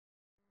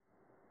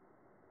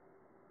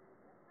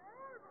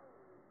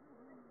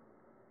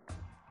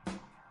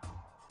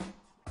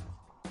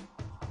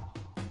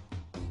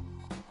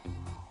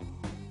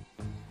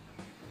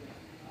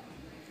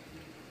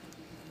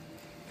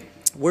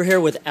we're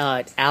here with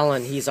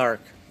Alan. He's our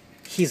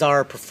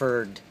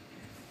preferred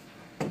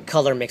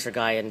color mixer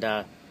guy, and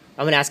I'm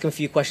gonna ask him a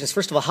few questions.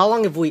 First of all, how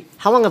long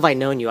have I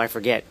known you? I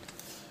forget.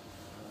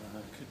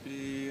 Could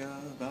be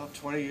about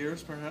 20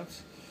 years,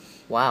 perhaps.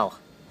 Wow.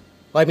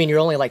 Well, I mean, you're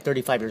only like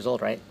 35 years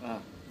old, right?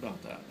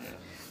 About that,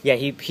 yeah.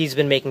 Yeah, he's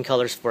been making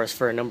colors for us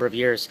for a number of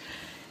years,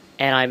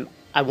 and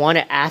I want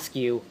to ask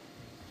you,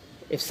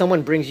 if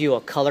someone brings you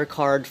a color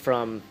card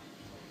from,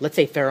 let's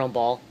say, Farrow &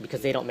 Ball,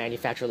 because they don't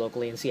manufacture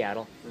locally in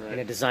Seattle, Right.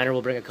 and a designer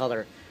will bring a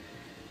color.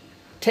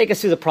 Take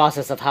us through the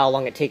process of how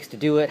long it takes to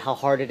do it, how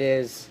hard it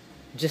is,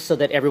 just so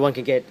that everyone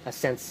can get a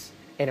sense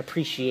and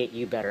appreciate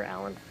you better,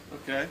 Alan.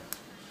 Okay.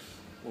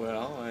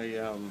 Well,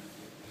 I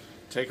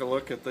take a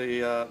look at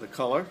the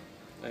color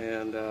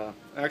and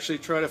actually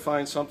try to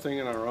find something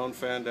in our own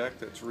fan deck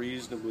that's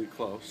reasonably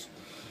close.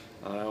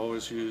 I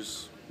always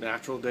use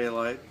natural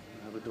daylight.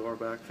 I have a door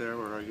back there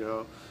where I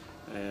go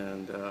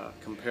and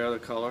compare the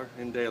color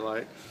in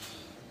daylight.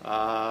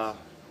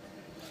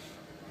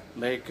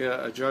 Make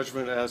a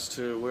judgment as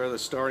to where the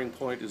starting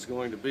point is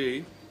going to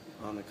be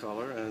on the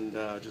color, and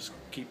just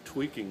keep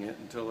tweaking it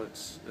until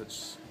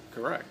it's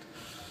correct.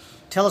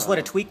 Tell us what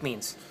a tweak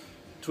means.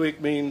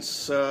 Tweak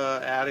means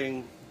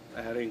adding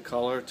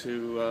color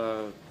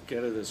to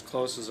get it as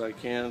close as I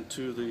can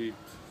to the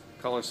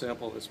color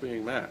sample that's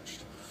being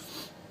matched.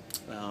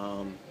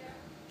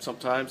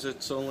 Sometimes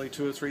it's only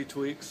 2 or 3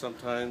 tweaks.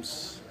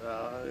 Sometimes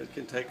it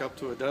can take up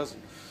to a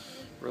dozen.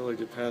 Really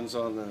depends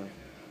on the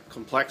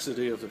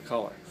complexity of the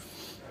color.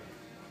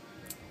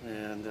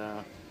 And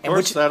of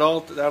course, that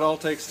all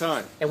takes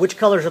time. And which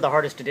colors are the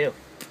hardest to do?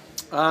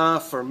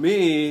 For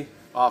me,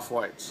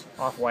 off-whites.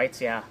 Off-whites,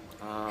 yeah.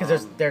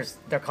 Because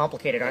they're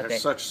complicated, aren't they? They're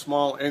such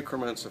small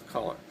increments of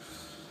color,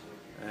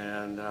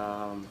 and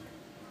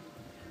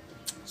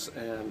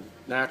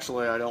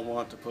naturally, I don't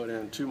want to put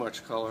in too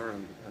much color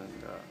and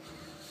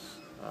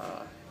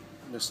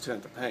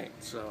mistint the paint.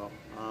 So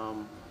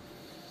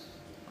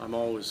I'm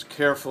always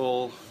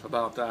careful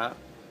about that.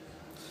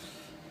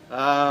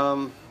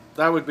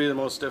 That would be the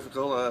most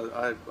difficult.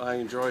 I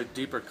enjoy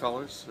deeper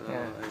colors.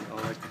 Yeah. I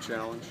like the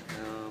challenge.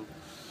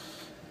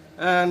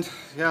 And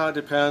yeah, it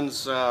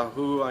depends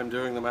who I'm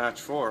doing the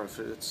match for. If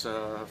it's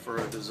for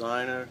a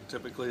designer,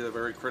 typically they're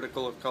very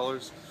critical of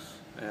colors,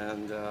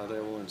 and they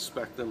will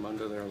inspect them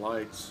under their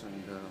lights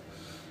and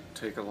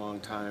take a long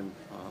time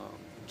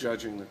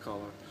judging the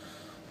color.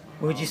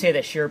 Would you say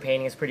that sheer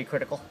painting is pretty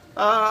critical?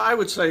 I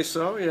would say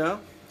so, yeah.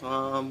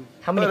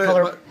 How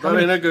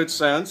many in a good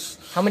sense.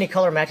 How many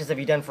color matches have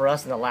you done for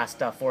us in the last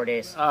 4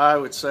 days? I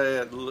would say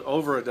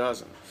over a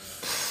dozen.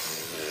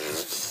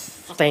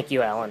 Thank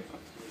you, Alan.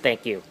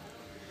 Thank you.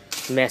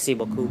 Merci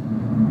beaucoup.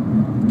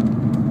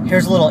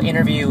 Here's a little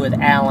interview with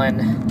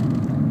Alan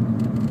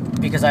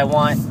because I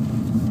want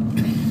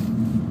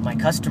my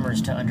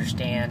customers to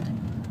understand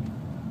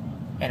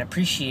and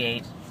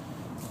appreciate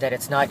that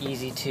it's not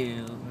easy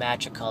to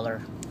match a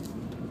color.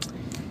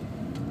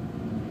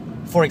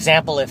 For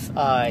example, if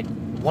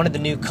one of the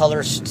new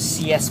colors,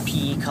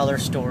 CSP Color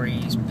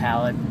Stories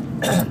palette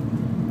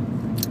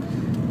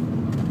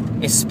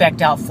is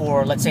spec'd out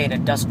for, let's say, an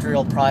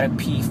industrial product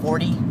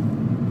P40,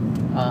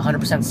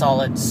 100%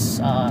 solids,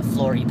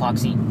 floor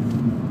epoxy.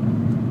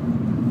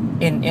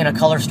 In a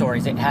Color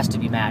Stories, it has to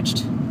be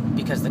matched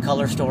because the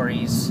Color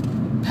Stories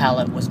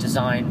palette was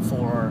designed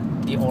for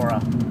the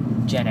Aura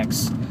Gen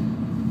X.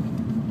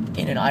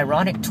 In an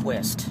ironic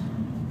twist,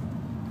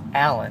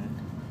 Alan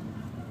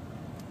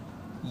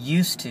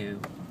used to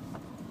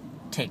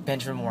take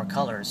Benjamin Moore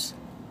colors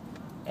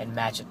and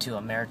match it to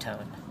a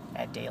Meritone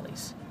at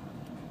Dailies.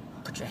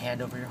 Put your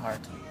hand over your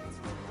heart.